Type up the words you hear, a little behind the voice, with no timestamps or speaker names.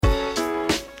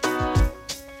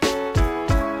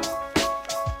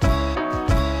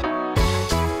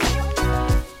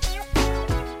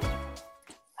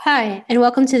Hi, and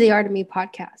welcome to the Art of Me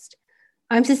podcast.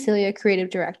 I'm Cecilia, creative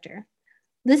director.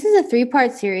 This is a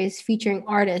three-part series featuring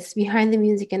artists behind the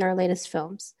music in our latest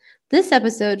films. This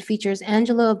episode features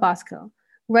Angelo Bosco,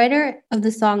 writer of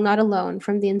the song Not Alone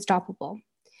from The Unstoppable.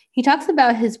 He talks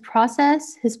about his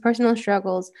process, his personal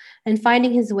struggles, and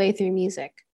finding his way through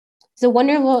music. It's a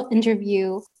wonderful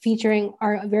interview featuring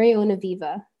our very own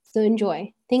Aviva. So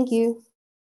enjoy. Thank you.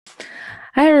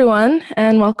 Hi, everyone,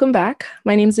 and welcome back.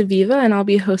 My name is Aviva, and I'll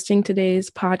be hosting today's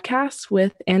podcast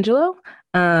with Angelo.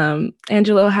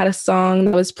 Angelo had a song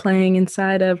that was playing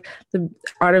inside of the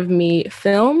Art of Me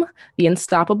film, The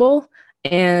Unstoppable,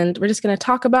 and we're just going to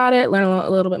talk about it, learn a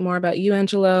little bit more about you,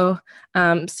 Angelo,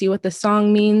 see what the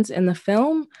song means in the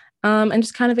film, and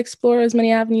just kind of explore as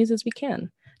many avenues as we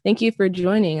can. Thank you for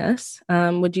joining us.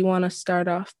 Would you want to start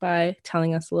off by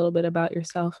telling us a little bit about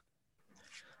yourself?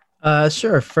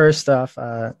 Sure. First off,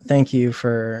 thank you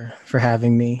for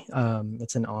having me.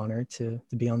 It's an honor to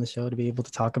be on the show, to be able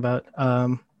to talk about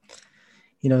the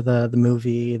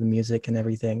movie, the music, and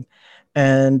everything.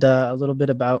 And a little bit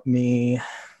about me.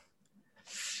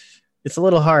 It's a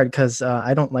little hard because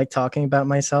I don't like talking about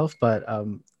myself, but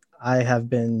I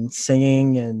have been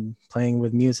singing and playing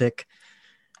with music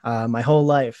my whole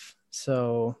life.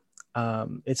 So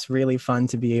it's really fun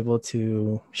to be able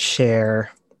to share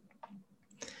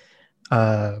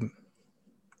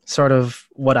sort of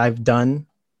what I've done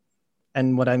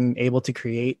and what I'm able to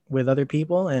create with other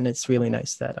people. And it's really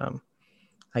nice that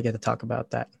I get to talk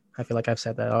about that. I feel like I've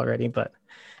said that already, but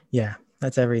yeah,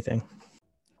 that's everything.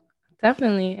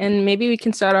 Definitely. And maybe we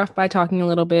can start off by talking a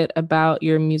little bit about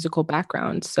your musical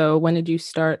background. So when did you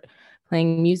start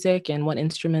playing music, and what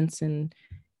instruments and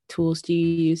tools do you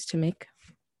use to make?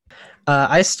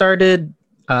 I started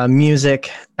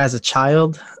music as a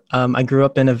child. I grew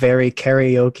up in a very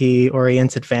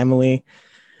karaoke-oriented family.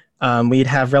 We'd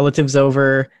have relatives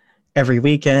over every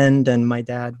weekend, and my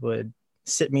dad would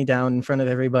sit me down in front of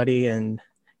everybody and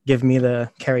give me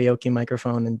the karaoke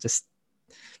microphone and just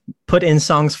put in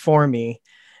songs for me,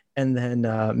 and then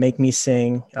make me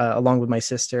sing along with my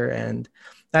sister. And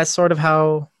that's sort of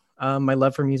how my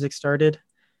love for music started.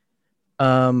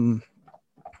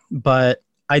 But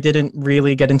I didn't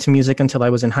really get into music until I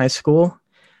was in high school.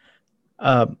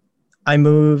 I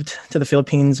moved to the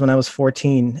Philippines when I was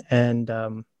 14, and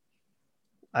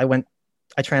I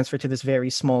transferred to this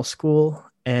very small school,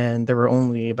 and there were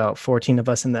only about 14 of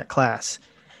us in that class.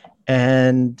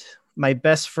 And my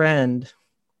best friend,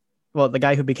 well, the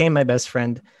guy who became my best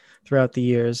friend throughout the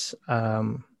years,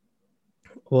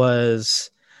 was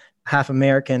half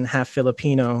American, half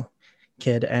Filipino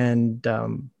kid. And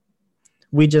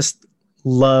we just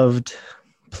loved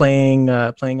playing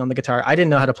on the guitar. I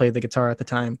didn't know how to play the guitar at the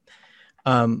time.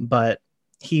 But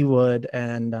he would,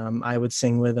 and I would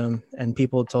sing with him, and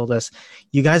people told us,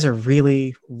 you guys are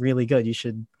really, really good. You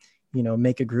should,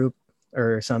 make a group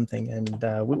or something. And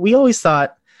we always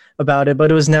thought about it,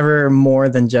 but it was never more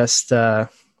than just a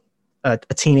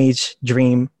teenage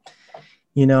dream,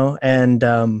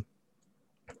 and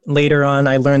later on,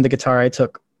 I learned the guitar. I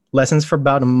took lessons for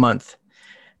about a month.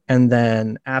 And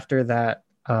then after that,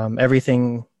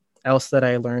 everything else that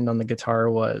I learned on the guitar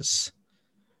was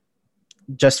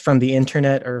just from the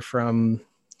internet or from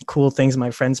cool things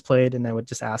my friends played. And I would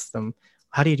just ask them,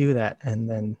 how do you do that? And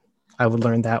then I would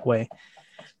learn that way.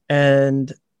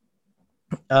 And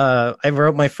I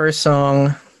wrote my first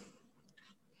song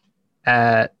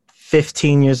at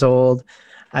 15 years old.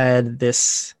 I had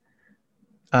this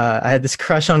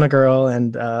crush on a girl,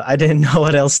 and I didn't know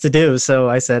what else to do. So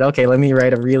I said, okay, let me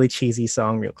write a really cheesy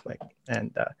song real quick.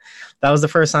 And that was the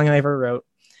first song I ever wrote.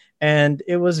 And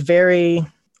it was very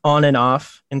on and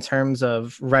off in terms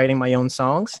of writing my own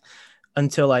songs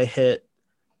until I hit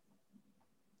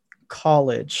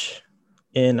college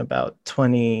in about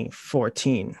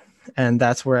 2014. And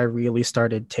that's where I really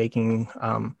started taking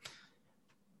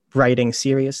writing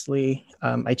seriously.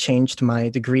 I changed my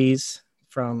degrees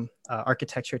from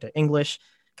architecture to English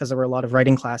because there were a lot of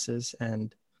writing classes,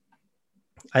 and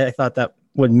I thought that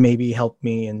would maybe help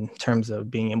me in terms of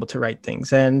being able to write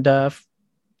things. And to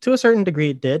a certain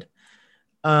degree, it did.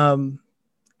 When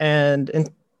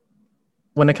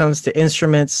it comes to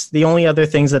instruments, the only other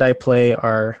things that I play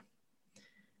are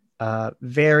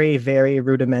very, very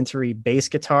rudimentary bass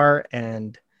guitar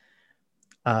and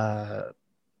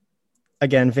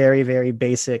again, very, very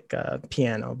basic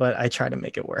piano, but I try to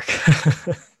make it work.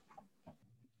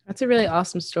 That's a really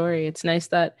awesome story. It's nice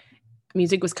that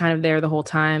music was kind of there the whole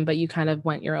time, but you kind of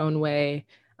went your own way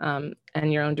and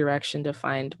your own direction to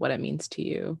find what it means to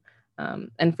you.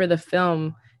 And for the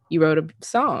film, you wrote a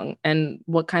song, and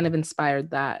what kind of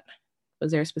inspired that?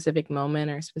 Was there a specific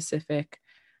moment or a specific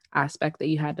aspect that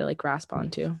you had to like grasp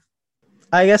onto?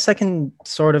 I guess I can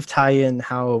sort of tie in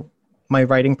how my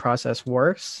writing process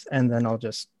works, and then I'll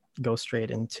just go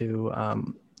straight into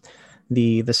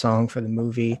the song for the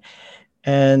movie.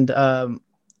 And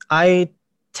I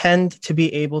tend to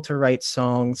be able to write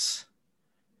songs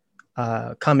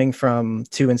coming from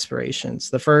two inspirations.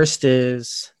 The first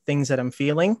is things that I'm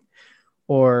feeling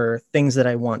or things that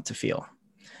I want to feel.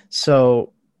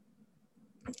 So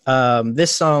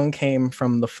this song came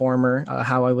from the former,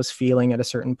 how I was feeling at a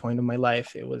certain point of my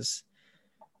life. It was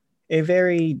a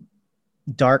very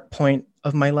dark point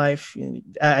of my life.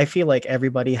 I feel like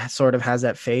everybody sort of has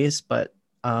that phase, but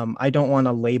I don't want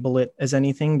to label it as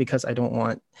anything because I don't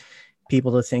want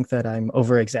people to think that I'm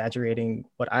over exaggerating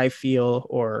what I feel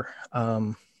or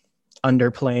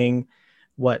underplaying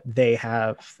what they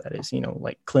have that is,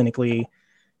 like clinically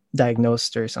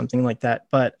diagnosed or something like that.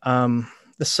 But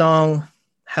the song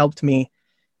helped me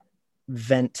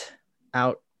vent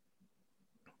out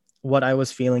what I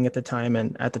was feeling at the time.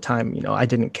 And at the time, I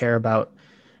didn't care about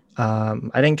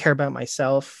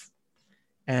myself,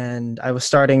 and I was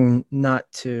starting not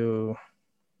to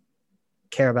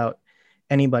care about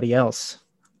anybody else.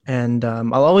 And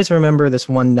I'll always remember this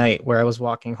one night where I was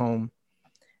walking home,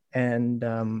 and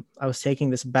I was taking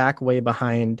this back way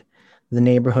behind the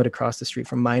neighborhood across the street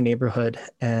from my neighborhood,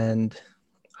 and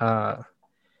I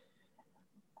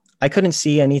couldn't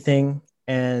see anything,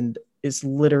 and it's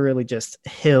literally just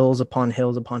hills upon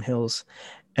hills upon hills.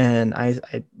 And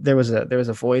there was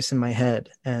a voice in my head,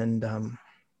 and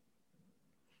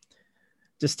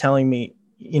just telling me,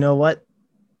 you know what,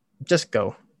 just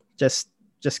go, just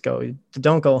go,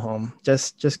 don't go home,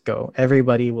 just go,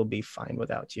 everybody will be fine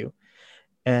without you.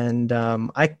 And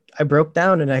I broke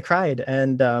down and I cried.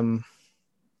 And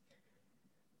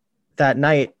that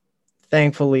night,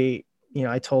 thankfully,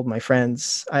 I told my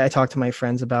friends, I talked to my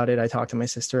friends about it. I talked to my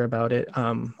sister about it.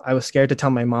 I was scared to tell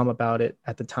my mom about it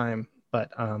at the time,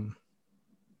 but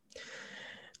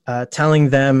telling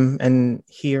them and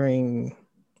hearing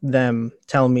them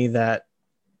tell me that,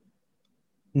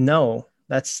 no,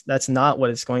 that's not what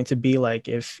it's going to be like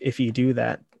if you do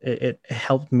that. It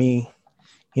helped me,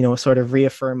 sort of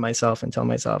reaffirm myself and tell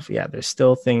myself, yeah, there's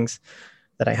still things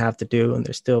that I have to do, and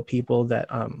there's still people that,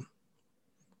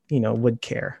 would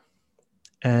care.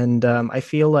 And I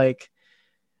feel like,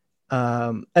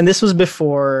 and this was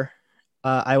before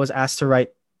I was asked to write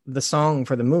the song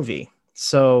for the movie.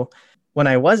 So when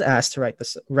I was asked to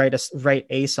write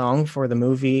a song for the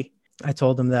movie, I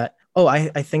told them that, oh, I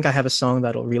think I have a song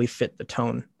that'll really fit the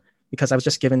tone, because I was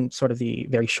just given sort of the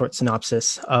very short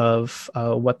synopsis of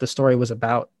what the story was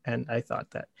about. And I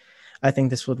thought that I think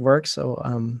this would work.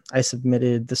 So I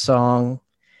submitted the song,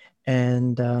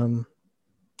 and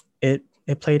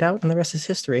it played out, and the rest is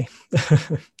history.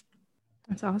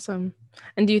 That's awesome.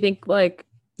 And do you think like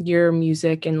your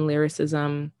music and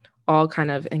lyricism all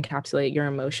kind of encapsulate your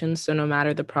emotions? So no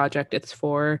matter the project it's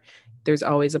for, there's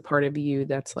always a part of you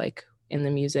that's like in the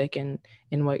music and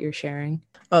in what you're sharing?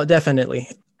 Oh, definitely.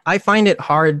 I find it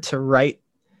hard to write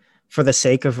for the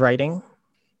sake of writing,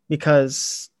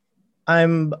 because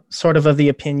I'm sort of the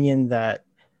opinion that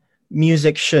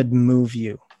music should move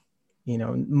you,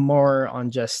 more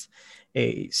on just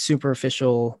a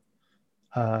superficial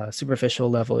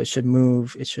level. It should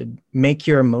move, it should make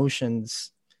your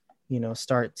emotions,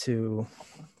 start to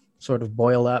sort of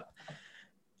boil up,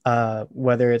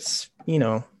 whether it's,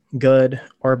 good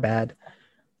or bad.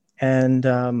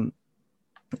 And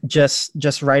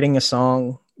just writing a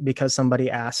song because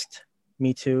somebody asked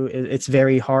me to, it's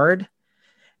very hard.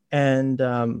 And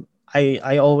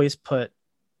I always put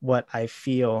what I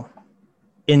feel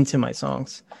into my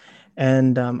songs.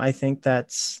 And I think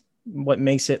that's what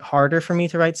makes it harder for me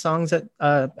to write songs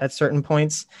at certain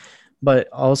points. But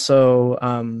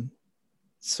also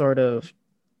sort of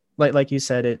like you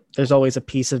said, there's always a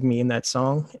piece of me in that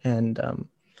song. And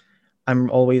I'm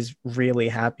always really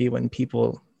happy when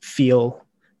people feel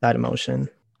that emotion.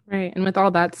 Right. And with all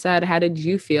that said, how did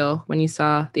you feel when you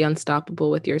saw The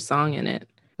Unstoppable with your song in it?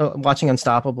 Watching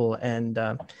Unstoppable and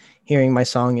hearing my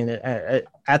song in it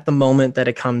at the moment that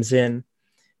it comes in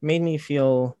made me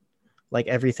feel like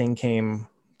everything came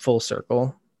full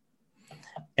circle.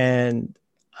 And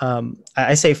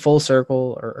I say full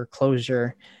circle or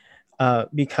closure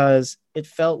because it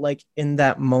felt like in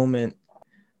that moment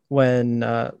when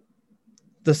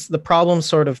the problem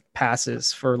sort of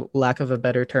passes, for lack of a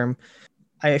better term,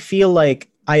 I feel like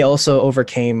I also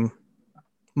overcame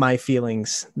my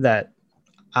feelings that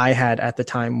I had at the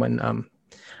time when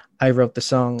I wrote the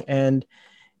song. And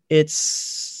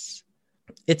it's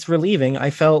relieving.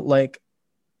 I felt like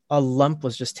a lump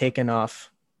was just taken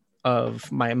off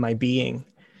of my being.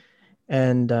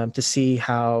 and to see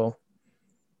how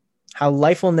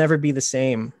life will never be the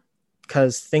same,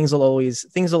 because things will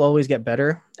always get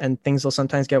better, and things will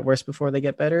sometimes get worse before they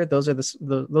get better. Those are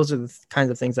the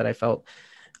kinds of things that I felt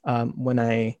when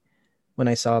I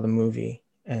saw the movie,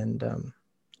 and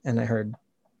I heard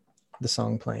the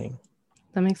song playing.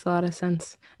 That makes a lot of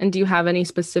sense. And do you have any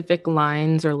specific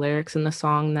lines or lyrics in the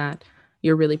song that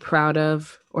you're really proud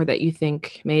of, or that you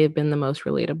think may have been the most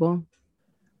relatable?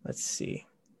 Let's see.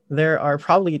 There are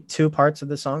probably two lines in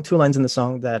the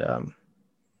song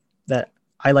that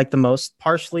I like the most,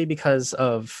 partially because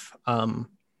of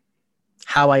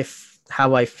how I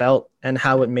felt and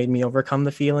how it made me overcome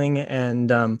the feeling.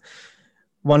 And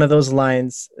one of those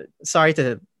lines, sorry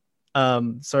to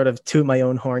sort of toot my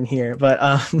own horn here,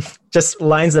 but just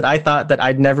lines that I thought that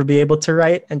I'd never be able to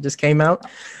write and just came out.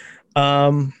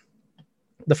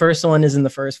 The first one is in the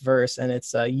first verse, and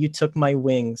it's you took my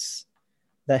wings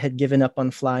that had given up on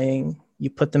flying.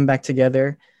 You put them back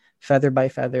together, feather by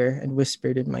feather, and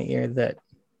whispered in my ear that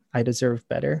I deserve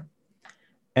better.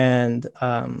 And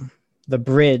the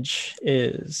bridge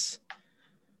is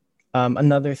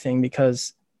another thing,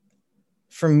 because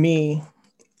for me,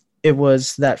 it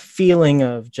was that feeling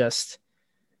of just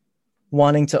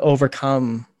wanting to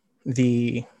overcome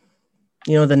the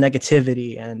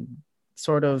negativity and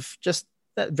sort of just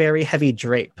that very heavy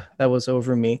drape that was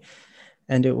over me.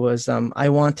 And it was, I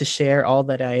want to share all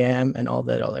that I am and all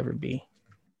that I'll ever be.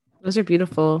 Those are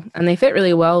beautiful, and they fit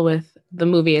really well with the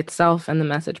movie itself and the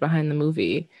message behind the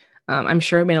movie. I'm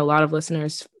sure it made a lot of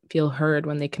listeners feel heard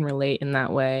when they can relate in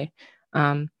that way.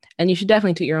 And you should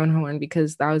definitely toot your own horn,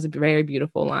 because that was a very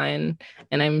beautiful line.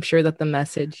 And I'm sure that the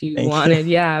message you wanted,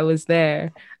 was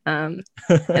there. And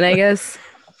I guess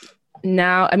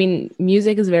now, I mean,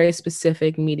 music is a very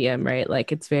specific medium, right?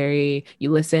 Like it's very,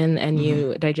 you listen and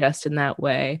you digest in that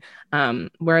way.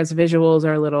 Whereas visuals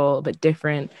are a little bit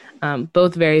different,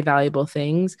 both very valuable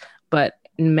things, but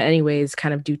in many ways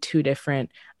kind of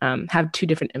have two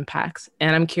different impacts.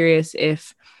 And I'm curious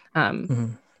if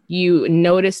you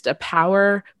noticed a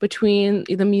power between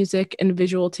the music and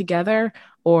visual together,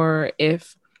 or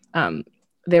if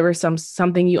there was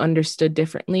something you understood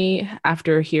differently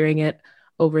after hearing it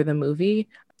over the movie.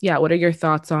 Yeah, what are your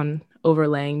thoughts on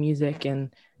overlaying music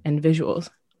and visuals?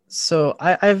 So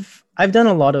I've done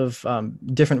a lot of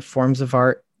different forms of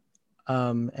art,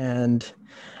 and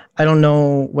I don't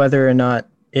know whether or not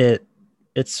it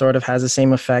sort of has the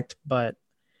same effect, but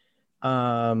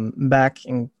back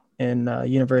in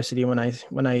university when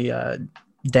I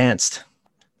danced,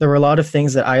 there were a lot of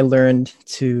things that I learned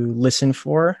to listen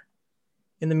for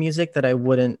in the music that I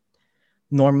wouldn't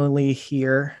normally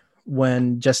hear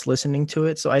when just listening to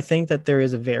it. So I think that there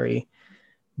is a very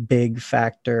big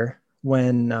factor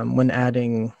when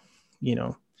adding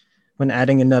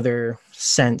another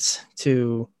sense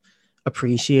to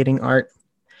appreciating art.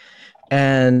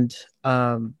 And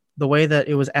the way that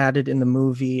it was added in the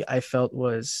movie, I felt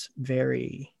was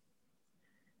very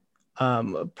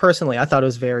personally, I thought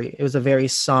it was a very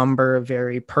somber,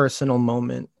 very personal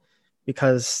moment,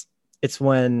 because it's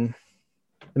when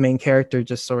the main character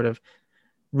just sort of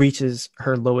reaches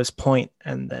her lowest point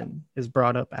and then is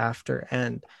brought up after.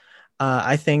 And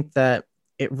I think that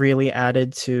it really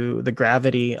added to the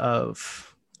gravity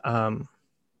of the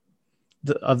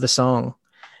song.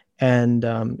 And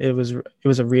it was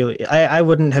a really, I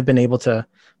wouldn't have been able to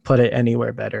put it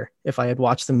anywhere better. If I had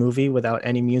watched the movie without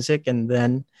any music and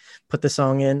then put the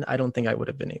song in, I don't think I would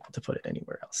have been able to put it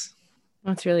anywhere else.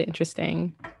 That's really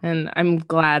interesting. And I'm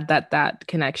glad that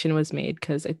connection was made,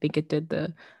 because I think it did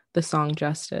the song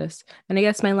justice. And I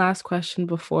guess my last question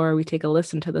before we take a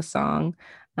listen to the song,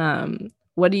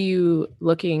 what does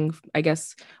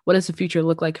the future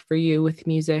look like for you with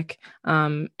music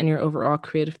and your overall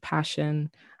creative passion?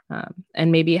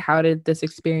 And maybe how did this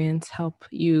experience help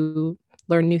you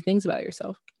learn new things about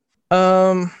yourself?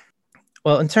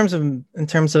 Well, in terms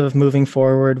of moving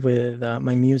forward with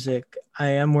my music, I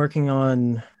am working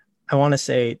on, I want to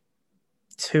say,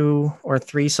 2 or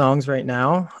 3 songs right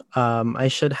now. I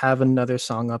should have another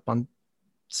song up on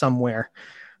somewhere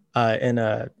in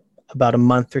about a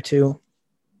month or 2.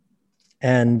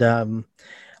 And I'm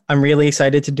really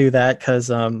excited to do that, because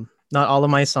not all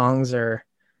of my songs are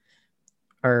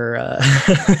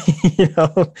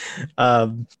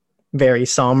very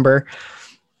somber.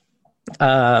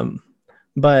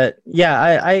 But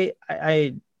yeah,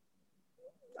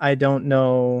 I don't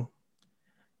know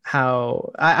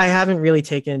how, I haven't really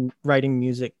taken writing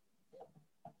music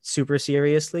super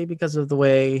seriously because of the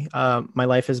way my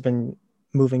life has been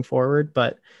moving forward.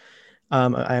 But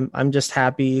I'm just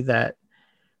happy that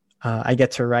I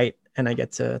get to write and I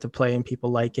get to play and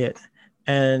people like it.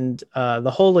 And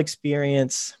the whole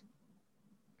experience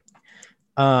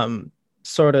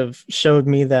sort of showed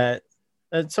me that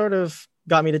it sort of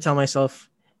got me to tell myself,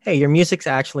 hey, your music's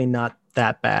actually not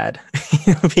that bad.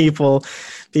 people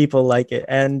like it.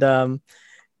 And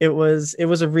it was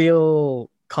a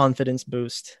real confidence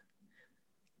boost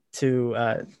to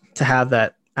have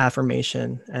that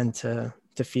affirmation and to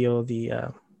feel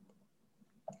that.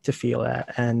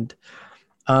 And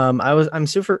I'm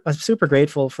super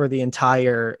grateful for the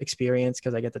entire experience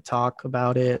because I get to talk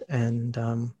about it.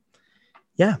 And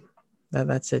yeah,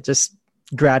 that's it. Just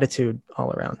gratitude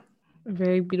all around. A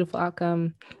very beautiful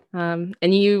outcome. And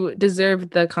you deserve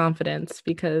the confidence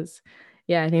because,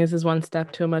 yeah, I think this is one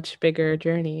step to a much bigger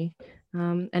journey.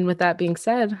 And with that being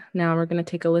said, now we're going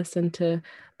to take a listen to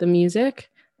the music.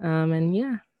 And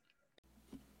yeah.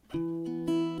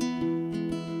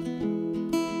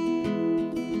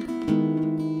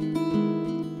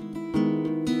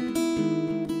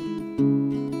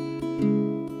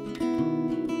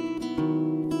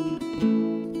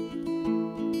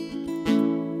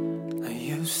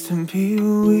 To be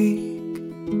weak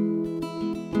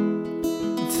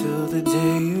until the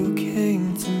day you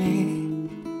came to me.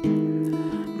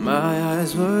 My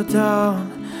eyes were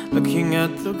down, looking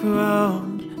at the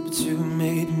ground, but you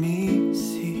made me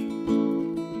see.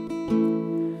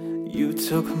 You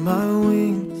took my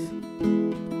wings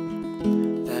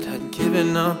that had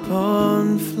given up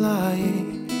on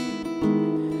flying.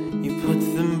 You put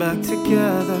them back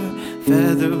together,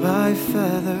 feather by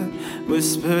feather,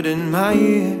 whispered in my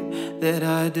ear that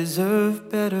I deserve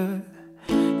better.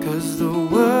 'Cause the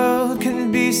world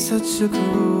can be such a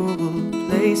cruel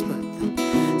place, but the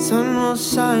sun will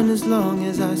shine as long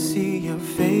as I see your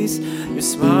face. Your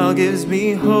smile gives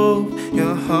me hope,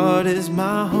 your heart is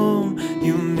my home.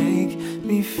 You make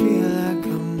me feel like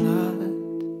I'm not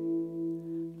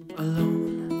alone.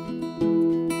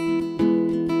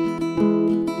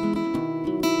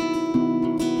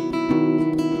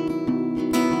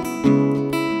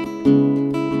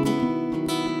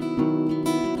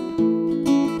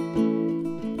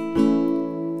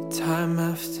 Time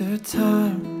after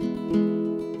time,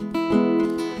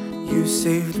 you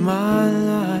saved my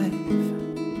life.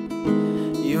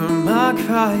 You're my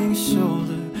crying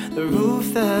shoulder, the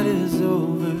roof that is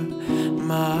over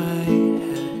my head.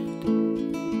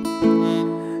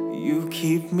 You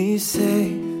keep me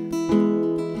safe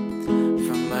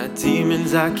from my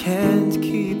demons I can't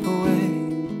keep away.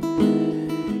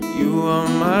 You are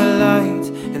my light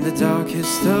in the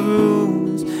darkest of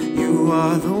rooms. You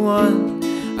are the one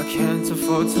I can't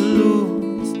afford to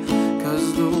lose.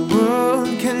 'Cause the world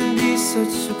can be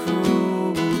such a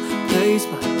cruel place,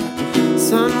 but the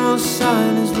sun will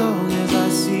shine as long as I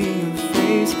see your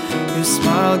face. Your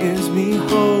smile gives me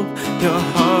hope, your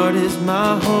heart is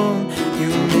my home. You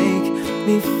make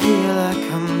me feel like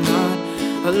I'm not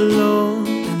alone.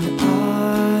 And I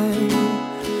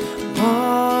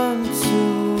want to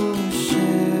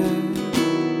share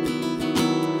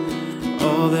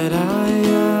all that I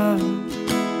am,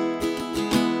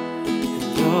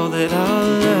 all that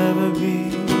I'll ever be,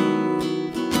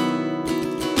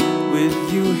 with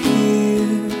you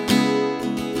here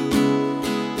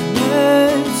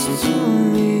next to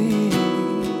me.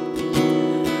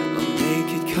 I'll make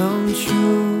it come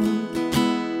true.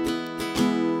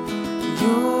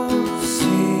 You'll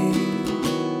see,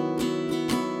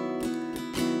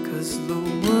 'cause the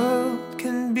world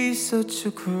can be such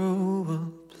a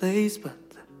cruel place, but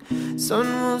sun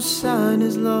will shine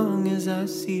as long as I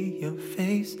see your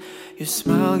face. Your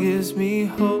smile gives me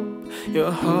hope,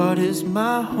 your heart is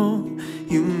my home.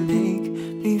 You make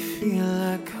me feel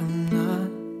like I'm not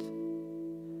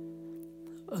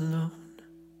alone.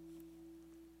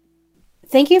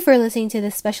 Thank you for listening to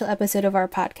this special episode of our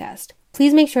podcast.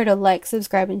 Please make sure to like,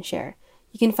 subscribe, and share.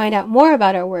 You can find out more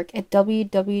about our work at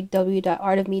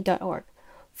www.artofme.org.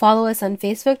 Follow us on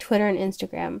Facebook, Twitter, and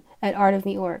Instagram at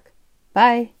artofme.org.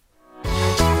 Bye!